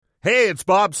Hey, it's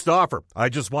Bob Stauffer. I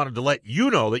just wanted to let you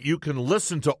know that you can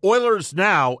listen to Oilers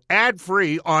Now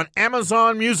ad-free on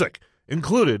Amazon Music,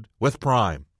 included with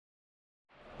Prime.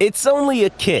 It's only a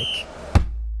kick,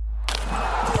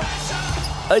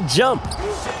 a jump,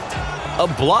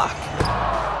 a block.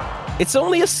 It's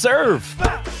only a serve.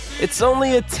 It's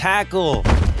only a tackle,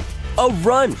 a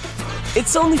run.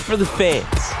 It's only for the fans.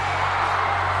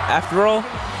 After all,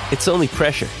 it's only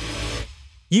pressure.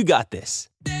 You got this.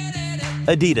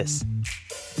 Adidas.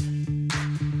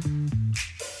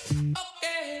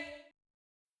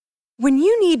 When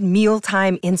you need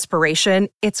mealtime inspiration,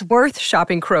 it's worth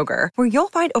shopping Kroger, where you'll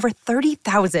find over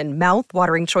 30,000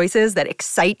 mouth-watering choices that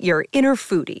excite your inner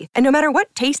foodie. And no matter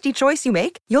what tasty choice you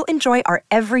make, you'll enjoy our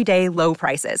everyday low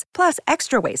prices, plus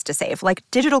extra ways to save, like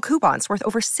digital coupons worth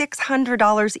over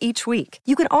 $600 each week.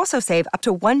 You can also save up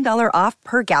to $1 off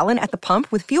per gallon at the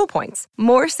pump with fuel points.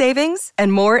 More savings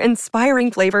and more inspiring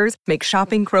flavors make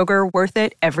shopping Kroger worth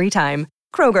it every time.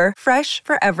 Kroger, fresh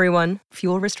for everyone.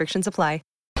 Fuel restrictions apply.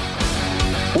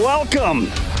 Welcome.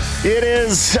 It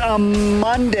is a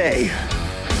Monday.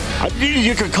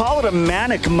 You could call it a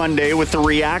Manic Monday with the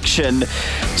reaction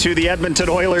to the Edmonton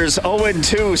Oilers'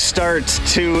 0-2 start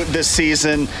to the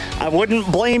season. I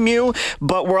wouldn't blame you,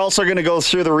 but we're also going to go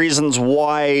through the reasons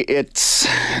why it's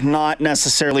not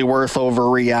necessarily worth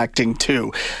overreacting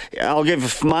to. I'll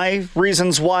give my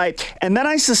reasons why, and then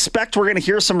I suspect we're going to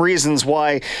hear some reasons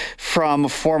why from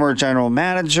former general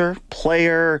manager,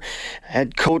 player,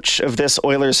 head coach of this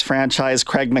Oilers franchise,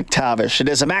 Craig McTavish. It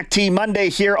is a Mac T Monday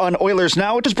here on Oilers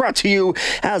Now, which is brought to you,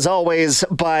 as always,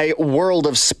 by World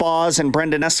of Spas and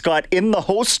Brenden Escott in the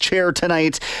host chair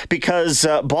tonight because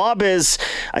Bob is,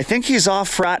 I think he's off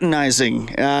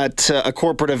fraternizing at a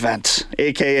corporate event,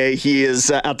 aka he is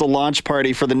at the launch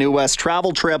party for the New West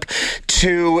travel trip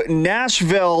to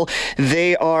Nashville.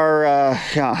 They are,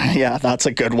 yeah, that's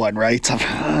a good one, right?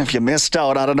 If you missed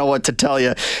out, I don't know what to tell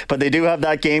you, but they do have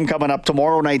that game coming up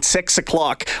tomorrow night, 6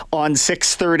 o'clock on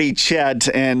 6:30 Ched,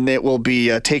 and it will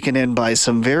be taken in by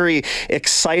some very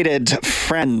excited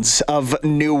friends of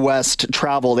New West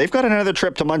Travel. They've got another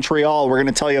trip to Montreal we're going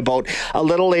to tell you about a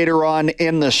little later on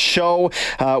in the show.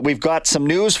 We've got some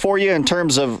news for you in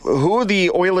terms of who the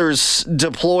Oilers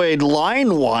deployed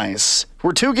line-wise.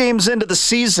 We're 2 games into the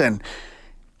season,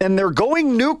 and they're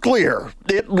going nuclear.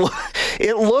 It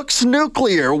looks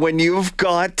nuclear when you've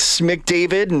got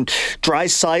McDavid and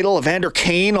Draisaitl, Evander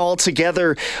Kane all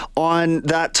together on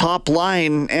that top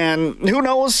line. And who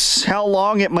knows how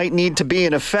long it might need to be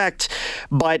in effect.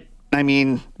 But, I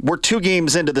mean, we're 2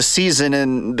 games into the season,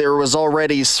 and there was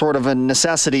already sort of a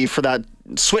necessity for that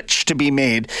switch to be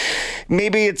made.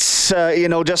 Maybe it's,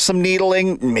 just some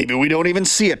needling. Maybe we don't even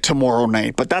see it tomorrow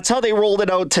night. But that's how they rolled it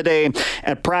out today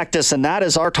at practice. And that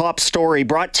is our top story,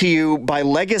 brought to you by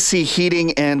Legacy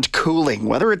Heating and Cooling.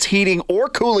 Whether it's heating or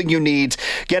cooling you need,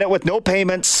 get it with no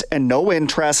payments and no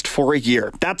interest for a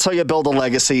year. That's how you build a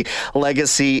legacy.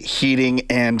 Legacy Heating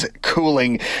and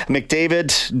Cooling.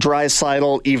 McDavid,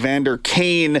 Draisaitl, Evander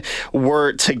Kane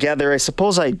were together. I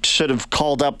suppose I should have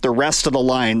called up the rest of the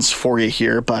lines for you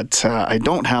here, but I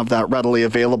don't have that readily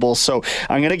available. So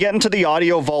I'm going to get into the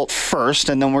audio vault first,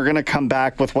 and then we're going to come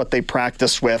back with what they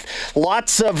practiced with.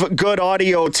 Lots of good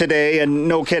audio today, and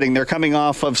no kidding, they're coming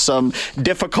off of some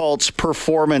difficult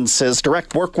performances.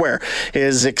 Direct Workwear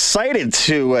is excited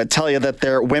to tell you that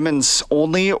their women's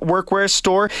only workwear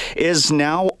store is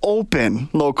now open,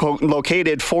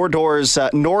 located 4 doors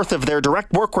north of their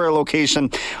Direct Workwear location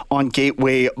on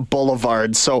Gateway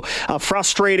Boulevard. So a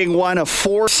frustrating one, a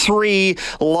 4-3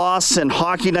 loss in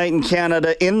Hockey Night in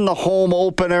Canada in the home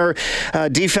opener.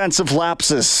 Defensive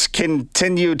lapses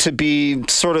continue to be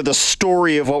sort of the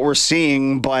story of what we're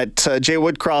seeing, but Jay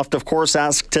Woodcroft, of course,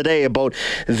 asked today about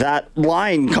that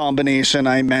line combination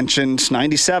I mentioned,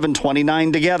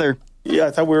 97-29 together. Yeah,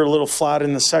 I thought we were a little flat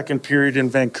in the second period in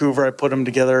Vancouver. I put them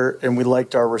together, and we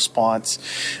liked our response.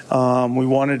 We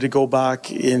wanted to go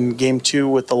back in Game 2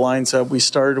 with the lines that we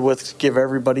started with, give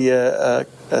everybody a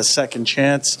second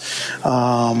chance.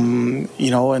 And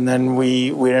then we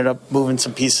ended up moving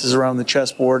some pieces around the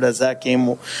chessboard as that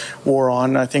game wore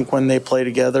on. I think when they play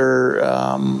together,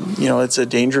 it's a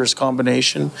dangerous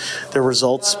combination. Their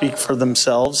results speak for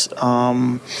themselves.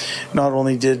 Not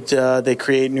only did they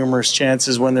create numerous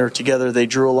chances when they were together, they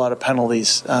drew a lot of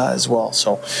penalties as well.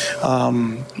 So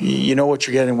you know what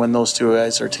you're getting when those 2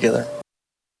 guys are together.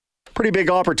 pretty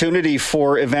big opportunity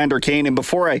for Evander Kane. And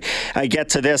before I get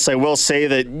to this, I will say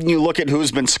that you look at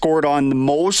who's been scored on the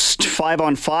most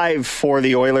 5-on-5 for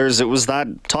the Oilers. It was that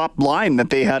top line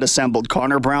that they had assembled: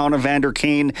 Connor Brown, Evander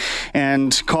Kane,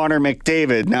 and Connor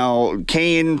McDavid. Now,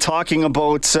 Kane talking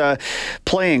about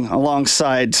playing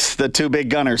alongside the two big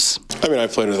gunners. I mean,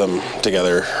 I've played with them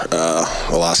together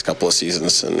the last couple of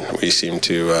seasons, and we seem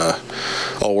to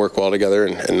all work well together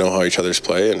and know how each other's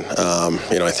play. And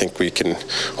I think we can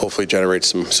hopefully generate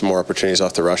some more opportunities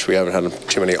off the rush. We haven't had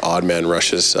too many odd man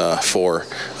rushes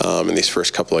in these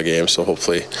first couple of games, so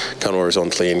hopefully come over zone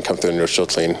clean, come through the neutral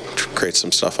clean, create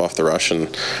some stuff off the rush,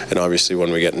 and obviously when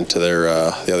we get into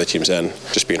the other team's end,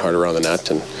 just being hard around the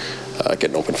net and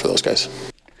getting open for those guys.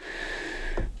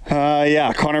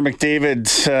 Connor McDavid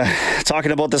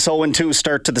talking about this 0-2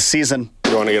 start to the season.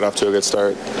 We want to get off to a good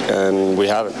start, and we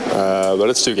haven't. But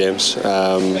it's 2 games.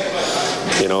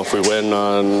 If we win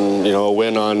on,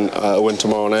 a win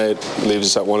tomorrow night leaves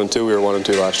us at 1-2. We were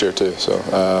 1-2 last year too. So,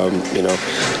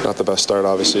 not the best start,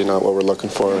 obviously, not what we're looking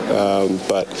for.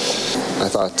 But I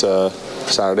thought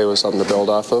Saturday was something to build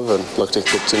off of, and look to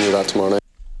continue that tomorrow night.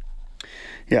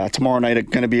 Yeah, tomorrow night it's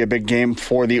going to be a big game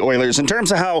for the Oilers in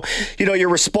terms of how you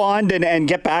respond and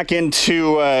get back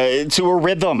into to a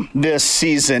rhythm this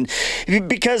season,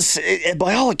 because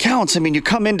by all accounts, I mean, you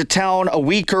come into town a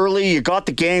week early, you got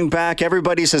the gang back,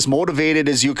 everybody's as motivated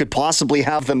as you could possibly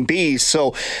have them be.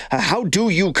 So how do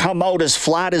you come out as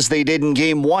flat as they did in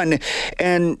Game 1?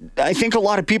 And I think a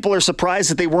lot of people are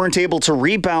surprised that they weren't able to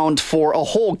rebound for a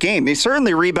whole game. They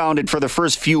certainly rebounded for the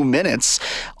first few minutes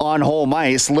on home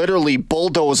ice, literally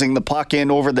bulldozing the puck in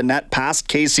over the net past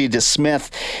Casey DeSmith,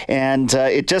 and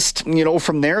it just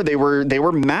from there they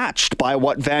were matched by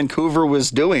what Vancouver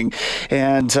was doing.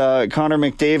 And Connor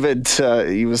McDavid,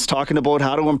 he was talking about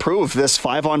how to improve this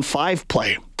 5-on-5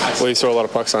 play. Well, you throw a lot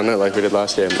of pucks on net like we did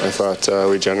last game. I thought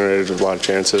we generated a lot of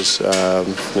chances.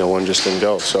 One just didn't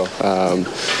go. So,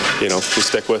 you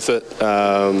stick with it.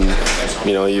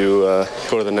 You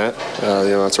go to the net.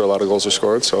 That's where a lot of goals are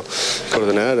scored. So, go to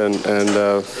the net and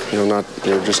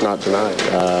you're just not denied.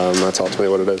 That's ultimately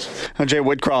what it is. Jay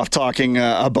Woodcroft talking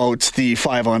about the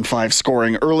 5-on-5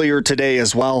 scoring earlier today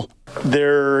as well.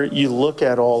 You look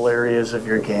at all areas of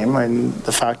your game, and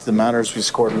the fact of the matter is we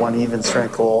scored 1 even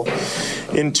strength goal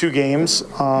in 2 games.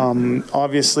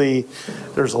 Obviously,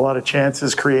 there's a lot of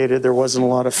chances created. There wasn't a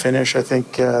lot of finish. I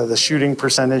think the shooting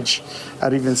percentage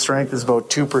at even strength is about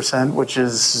 2%, which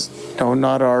is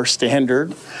not our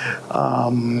standard.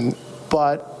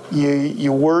 But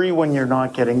you worry when you're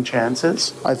not getting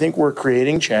chances. I think we're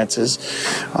creating chances.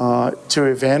 To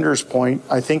Evander's point,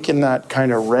 I think in that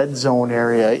kind of red zone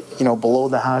area, below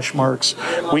the hash marks,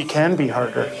 we can be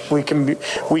harder. We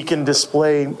can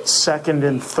display second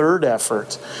and third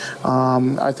effort.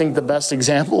 I think the best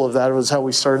example of that was how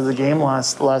we started the game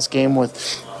last game with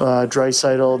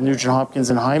Draisaitl, Nugent Hopkins,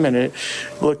 and Hyman. It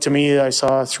looked to me, I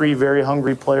saw 3 very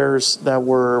hungry players that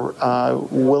were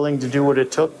willing to do what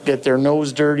it took, get their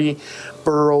nose dirty,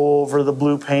 burrow over the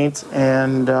blue paint,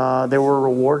 and they were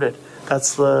rewarded.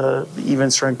 That's the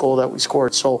even strength goal that we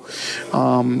scored. So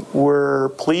we're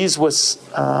pleased with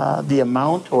the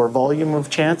amount or volume of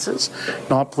chances.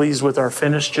 Not pleased with our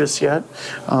finish just yet,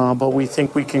 but we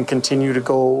think we can continue to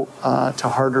go to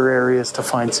harder areas to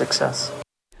find success.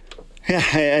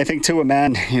 Yeah, I think too,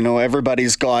 man,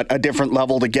 everybody's got a different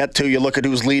level to get to. You look at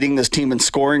who's leading this team in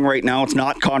scoring right now. It's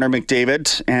not Connor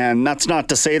McDavid, and that's not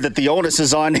to say that the onus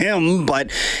is on him,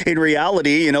 but in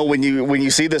reality, when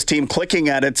you see this team clicking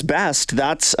at its best,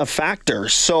 that's a factor.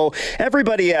 So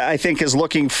everybody, I think, is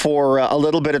looking for a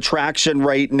little bit of traction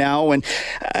right now, and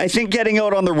I think getting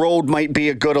out on the road might be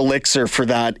a good elixir for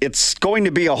that. It's going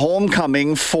to be a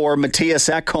homecoming for Mattias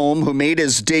Ekholm, who made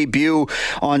his debut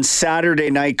on Saturday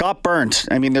night, got burned.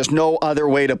 I mean, there's no other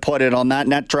way to put it on that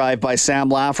net drive by Sam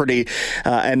Lafferty,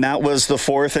 and that was the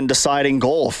 4th and deciding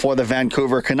goal for the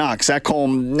Vancouver Canucks.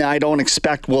 Ekholm, I don't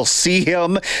expect we'll see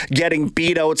him getting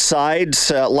beat outside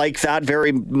like that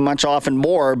very much often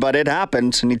more, but it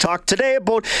happened. And he talked today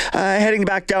about heading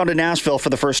back down to Nashville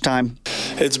for the first time.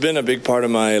 It's been a big part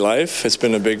of my life. It's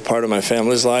been a big part of my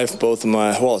family's life. Two of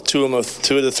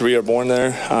the 3 are born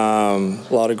there.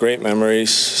 A lot of great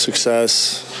memories,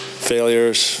 success,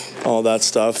 failures, all that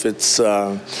stuff. It's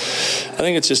I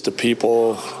think it's just the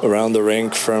people around the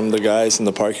rink, from the guys in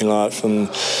the parking lot, from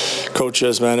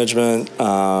coaches, management,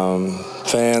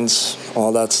 fans,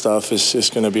 all that stuff is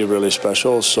just going to be really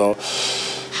special. So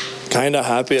kind of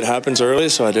happy it happens early,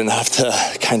 so I didn't have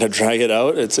to kind of drag it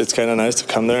out. It's kind of nice to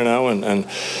come there now and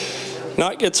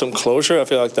not get some closure. I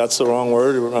feel like that's the wrong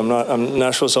word.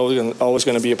 Nashville's always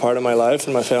going to be a part of my life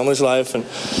and my family's life, and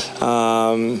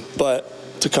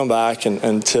but to come back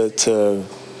and to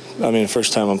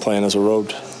first time I'm playing as a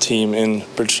road team in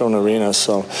Bridgestone Arena.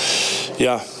 So,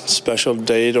 yeah, special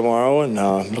day tomorrow, and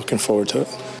I'm looking forward to it.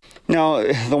 Now,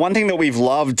 the one thing that we've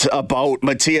loved about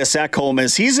Mattias Ekholm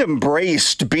is he's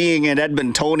embraced being an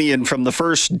Edmontonian from the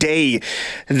first day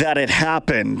that it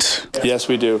happened. Yes,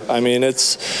 we do.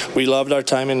 We loved our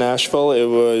time in Nashville. It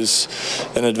was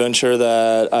an adventure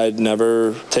that I'd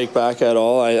never take back at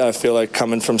all. I feel like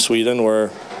coming from Sweden,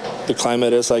 where the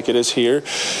climate is like it is here,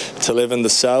 to live in the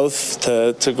south,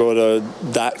 to go to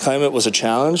that climate was a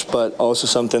challenge, but also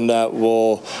something that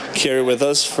we'll carry with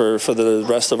us for the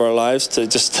rest of our lives,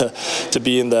 to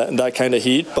be in that kind of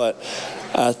heat. But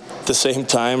at the same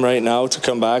time right now, to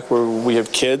come back where we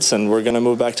have kids and we're going to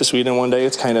move back to Sweden one day,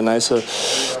 it's kind of nice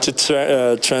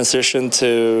to transition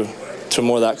to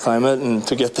more of that climate and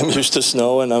to get them used to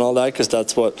snow and all that, because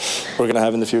that's what we're going to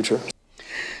have in the future.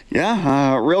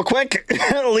 Yeah, real quick,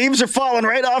 leaves are falling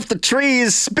right off the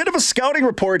trees. Bit of a scouting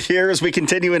report here as we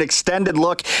continue an extended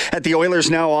look at the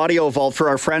Oilers Now audio vault for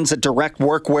our friends at Direct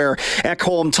Workwear.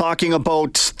 Ekholm talking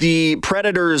about the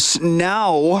Predators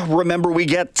now. Remember, we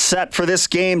get set for this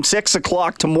game, 6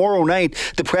 o'clock tomorrow night.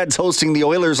 The Preds hosting the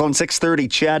Oilers on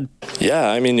 6:30, Chad.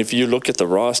 Yeah, if you look at the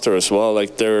roster as well,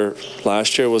 like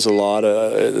last year was a lot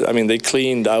of, they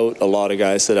cleaned out a lot of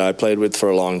guys that I played with for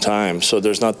a long time, so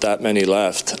there's not that many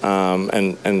left.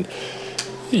 And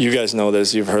you guys know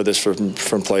this, you've heard this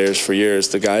from players for years.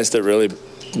 The guys that really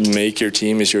make your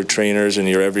team is your trainers and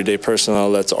your everyday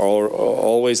personnel that's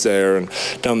always there and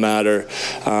don't matter.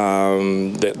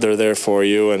 They're there for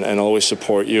you and always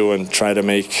support you and try to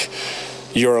make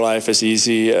your life as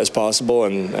easy as possible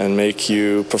and make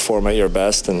you perform at your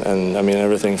best. And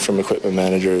everything from equipment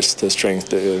managers to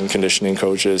strength and conditioning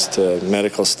coaches to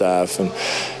medical staff and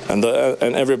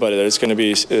everybody there. It's going to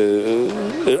be,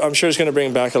 I'm sure it's going to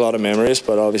bring back a lot of memories,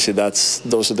 but obviously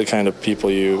those are the kind of people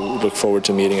you look forward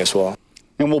to meeting as well.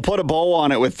 And we'll put a bow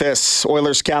on it with this.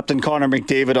 Oilers captain Connor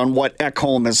McDavid on what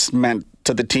Ekholm has meant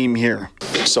to the team here.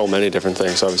 So many different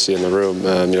things, obviously, in the room.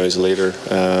 He's a leader,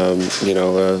 a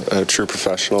true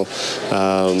professional,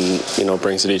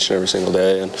 brings it each and every single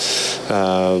day. And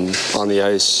on the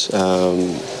ice,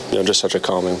 just such a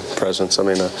calming presence.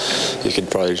 You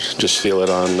could probably just feel it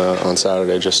on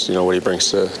Saturday, just, what he brings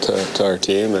to our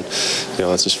team. And,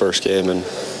 it's his first game in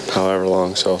however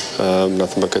long. So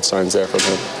nothing but good signs there from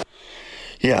him.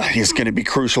 Yeah, he's going to be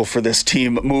crucial for this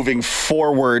team moving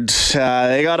forward.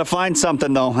 They got to find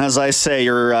something, though. As I say,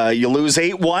 you lose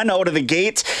 8-1 out of the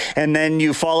gate, and then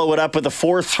you follow it up with a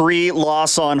 4-3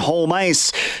 loss on home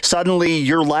ice. Suddenly,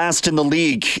 you're last in the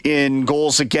league in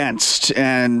goals against,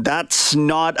 and that's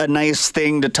not a nice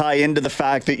thing to tie into the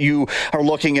fact that you are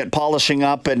looking at polishing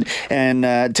up and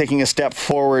taking a step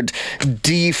forward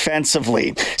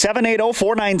defensively.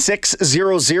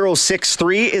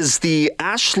 780-496-0063 is the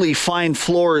Ashley Fine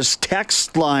Floors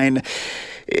text line.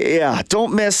 Yeah,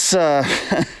 don't miss the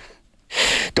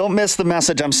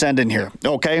message I'm sending here,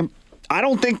 okay? I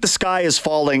don't think the sky is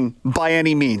falling by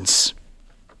any means.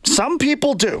 Some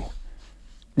people do.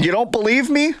 You don't believe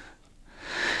me?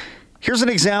 Here's an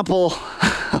example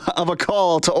of a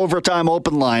call to Overtime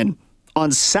Open Line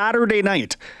on Saturday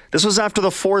night. This was after the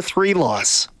 4-3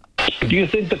 loss. Do you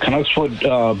think the Canucks would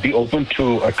be open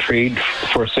to a trade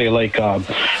for, say,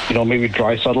 maybe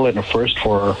Draisaitl in a first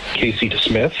for Casey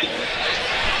DeSmith?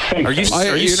 Are you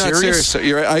serious?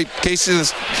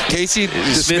 Casey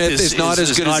DeSmith is not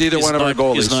as good as either one of our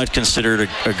goalies. He's not considered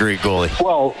a great goalie.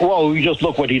 Well, you just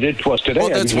look what he did to us today. Well,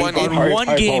 that's in one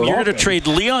game, you're going to trade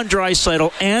Leon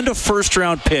Draisaitl and a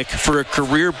first-round pick for a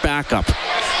career backup.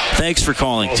 Thanks for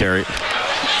calling, Terry.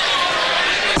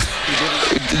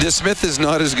 DeSmith is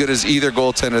not as good as either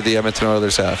goaltender the Edmonton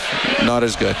Oilers have. Not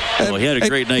as good. Well, he had a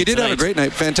great night. He did have a great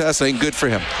night. Fantastic. Good for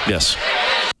him. Yes.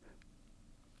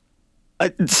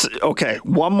 Okay,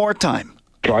 one more time.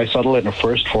 Draisaitl in a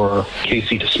first for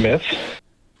Casey DeSmith.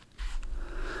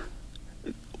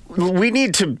 We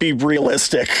need to be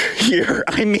realistic here.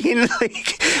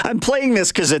 I'm playing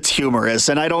this because it's humorous,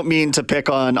 and I don't mean to pick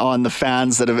on the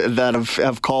fans that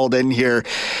have called in here.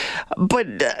 But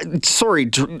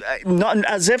not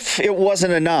as if it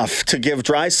wasn't enough to give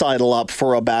Draisaitl up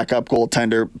for a backup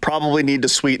goaltender. Probably need to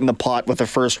sweeten the pot with a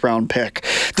first-round pick.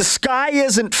 The sky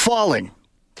isn't falling.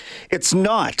 It's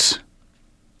not.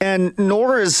 And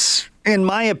nor is in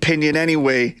my opinion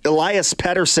anyway, Elias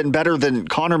Pettersson better than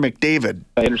Connor McDavid.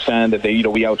 I understand that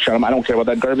we outshot them. I don't care about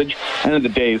that garbage. End of the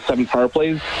day, 7 power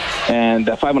plays and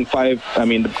 5-on-5. I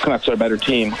mean, the Canucks are a better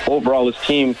team. Overall, this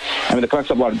team, the Canucks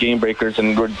have a lot of game breakers,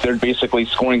 and they're basically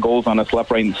scoring goals on us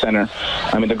left, right, and center.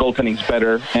 The goaltending's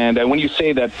better. And when you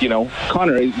say that,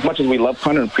 Connor, as much as we love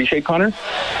Connor and appreciate Connor,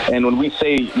 and when we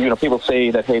say, people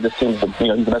say that, hey, this team's,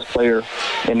 he's the best player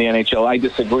in the NHL, I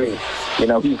disagree.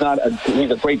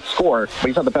 He's a great scorer, but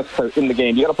he's not the best player in the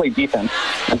game. You got to play defense.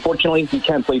 Unfortunately, he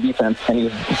can't play defense, and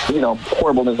he's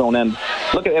horrible in his own end.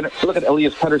 Look at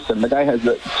Elias Pettersson. The guy has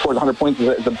scored 100 points.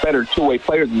 Is a better two-way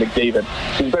player than McDavid.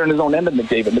 He's better in his own end than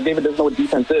McDavid. McDavid doesn't know what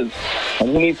defense is, and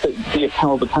he needs to be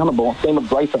accountable. Same with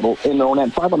Draisaitl in their own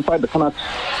end. 5-on-5, the Canucks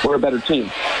were a better team.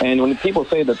 And when people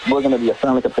say that we're going to be a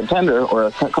Stanley Cup contender or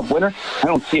a Cup winner, I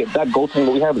don't see it. That goaltending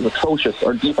that we have is atrocious.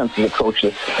 Our defense is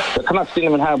atrocious. The Canucks didn't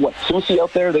even have Susie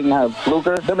out there. They didn't have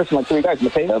Bluger. They're missing 3 guys.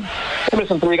 Mikheyev. They're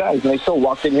missing 3 guys, and they still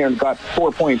walked in here and got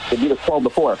 4 points. They beat us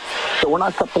 12-4. So we're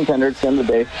not Cup contenders at the end of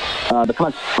the day. The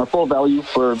Canucks are full value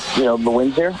for the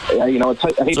wins here. I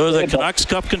hate so the Canucks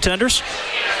Cup contenders?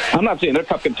 I'm not saying they're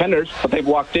Cup contenders, but they've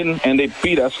walked in and they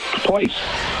beat us twice.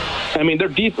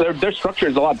 Their structure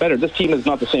is a lot better. This team is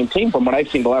not the same team from what I've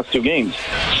seen the last 2 games.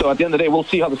 So at the end of the day, we'll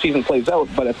see how the season plays out.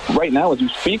 But right now, as you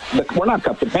speak, we're not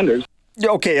Cup contenders.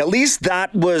 Okay, at least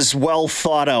that was well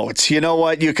thought out. You know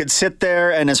what? You could sit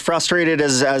there, and as frustrated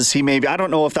as he may be, I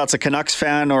don't know if that's a Canucks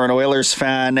fan or an Oilers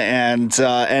fan, and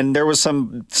there was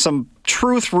some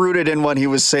truth rooted in what he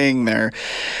was saying there.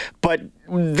 But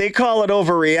they call it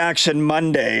Overreaction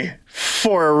Monday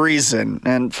for a reason,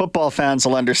 and football fans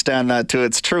will understand that to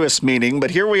its truest meaning.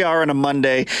 But here we are on a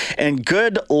Monday, and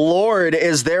good Lord,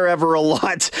 is there ever a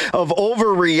lot of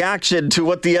overreaction to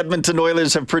what the Edmonton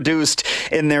Oilers have produced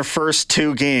in their first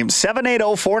 2 games.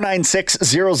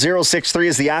 780-496-0063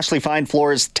 is the Ashley Fine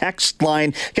Floors text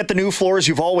line. Get the new floors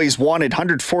you've always wanted,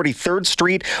 143rd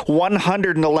Street,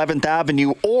 111th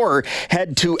Avenue, or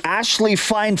head to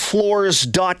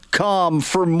ashleyfinefloors.com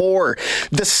for more.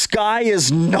 The sky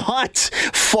is not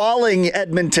falling,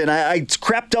 Edmonton. I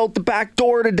crept out the back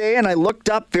door today and I looked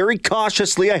up very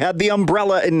cautiously. I had the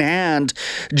umbrella in hand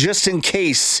just in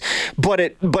case, but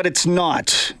it's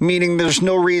not, meaning there's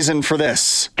no reason for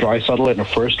this. Draisaitl in a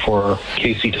first for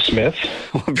Casey DeSmith.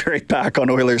 We'll be right back on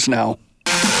Oilers Now.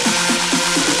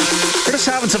 We're just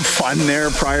having some fun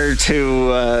there prior to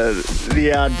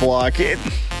the ad block. I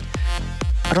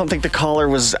don't think the caller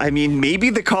was, maybe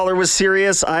the caller was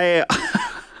serious. I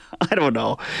don't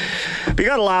know. But you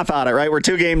got to laugh at it, right? We're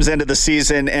 2 games into the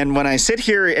season, and when I sit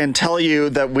here and tell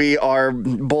you that we are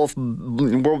both,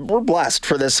 we're blessed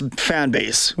for this fan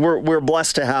base. We're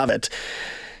blessed to have it.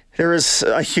 There is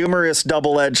a humorous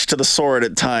double edge to the sword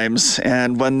at times,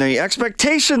 and when the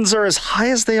expectations are as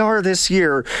high as they are this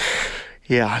year,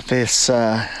 this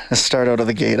start out of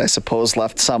the gate, I suppose,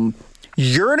 left some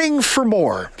yearning for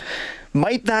more.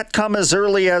 Might that come as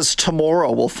early as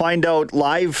tomorrow? We'll find out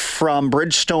live from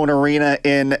Bridgestone Arena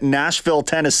in Nashville,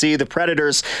 Tennessee. The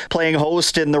Predators playing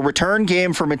host in the return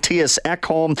game for Matthias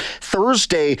Ekholm.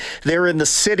 Thursday, they're in the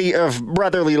city of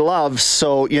brotherly love,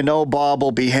 so Bob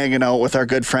will be hanging out with our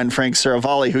good friend Frank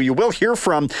Saravalli, who you will hear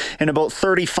from in about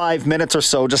 35 minutes or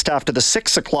so, just after the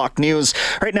 6 o'clock news.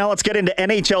 Right now, let's get into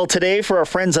NHL Today for our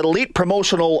friends at Elite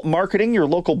Promotional Marketing, your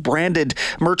local branded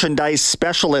merchandise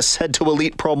specialists. Head to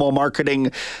ElitePromoMarketing.com.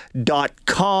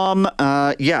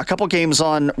 A couple games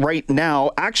on right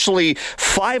now. Actually,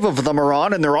 5 of them are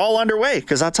on, and they're all underway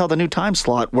because that's how the new time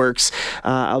slot works.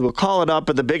 I will call it up,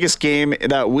 but the biggest game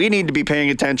that we need to be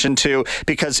paying attention to,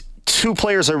 because 2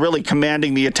 players are really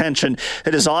commanding the attention.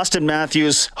 It is Austin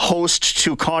Matthews, host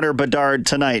to Connor Bedard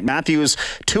tonight. Matthews,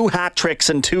 2 hat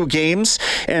tricks in 2 games,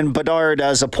 and Bedard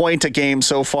has a point a game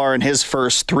so far in his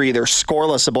first 3. They're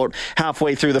scoreless about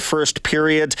halfway through the first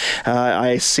period.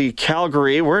 I see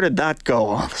Calgary. Where did that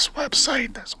go? Oh, this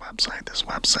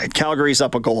website. Calgary's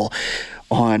up a goal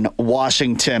on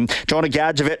Washington. Jonah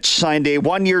Gadjevich signed a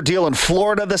 1-year deal in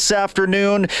Florida this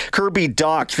afternoon. Kirby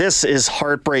Dach, this is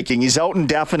heartbreaking. He's out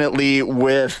indefinitely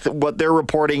with what they're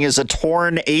reporting is a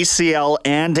torn ACL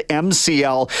and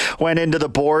MCL. Went into the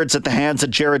boards at the hands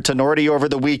of Jared Tenorti over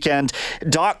the weekend.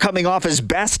 Dach coming off his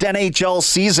best NHL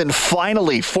season,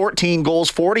 finally. 14 goals,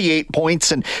 48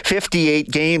 points in 58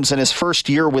 games in his first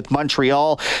year with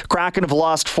Montreal. Kraken have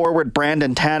lost forward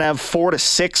Brandon Tanev 4 to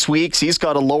 6 weeks. He's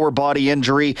got a lower body injury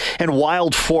injury, and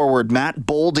Wild forward Matt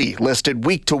Boldy listed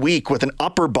week to week with an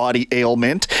upper body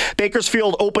ailment.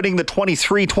 Bakersfield opening the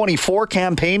 23-24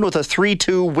 campaign with a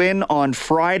 3-2 win on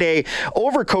Friday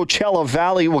over Coachella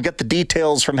Valley. We'll get the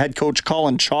details from head coach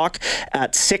Colin Chalk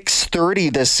at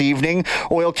 6:30 this evening.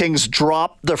 Oil Kings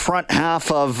dropped the front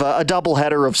half of a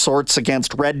doubleheader of sorts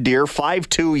against Red Deer,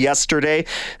 5-2 yesterday.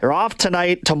 They're off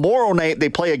tonight. Tomorrow night they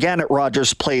play again at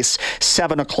Rogers Place,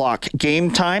 7 o'clock game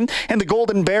time. And the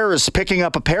Golden Bears picking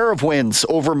up a pair of wins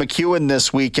over McEwen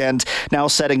this weekend, now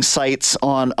setting sights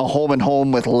on a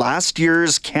home-and-home with last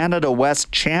year's Canada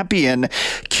West champion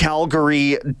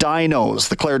Calgary Dinos.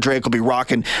 The Claire Drake will be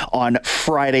rocking on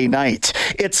Friday night.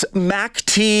 It's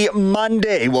MacT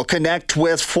Monday. We'll connect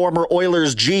with former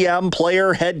Oilers GM,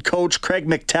 player, head coach Craig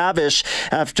McTavish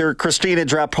after Christina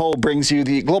Drapeau brings you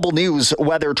the Global News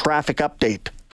weather traffic update.